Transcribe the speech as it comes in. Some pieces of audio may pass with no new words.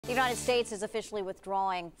The United States is officially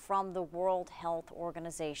withdrawing from the World Health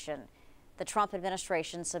Organization. The Trump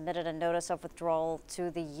administration submitted a notice of withdrawal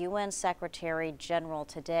to the UN Secretary General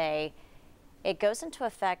today. It goes into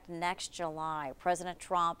effect next July. President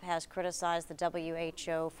Trump has criticized the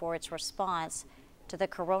WHO for its response to the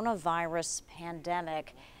coronavirus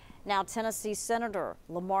pandemic. Now, Tennessee Senator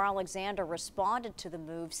Lamar Alexander responded to the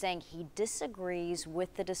move, saying he disagrees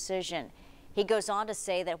with the decision. He goes on to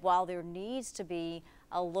say that while there needs to be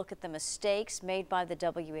a look at the mistakes made by the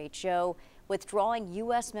WHO, withdrawing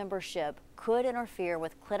U.S. membership could interfere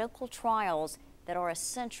with clinical trials that are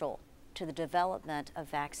essential to the development of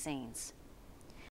vaccines.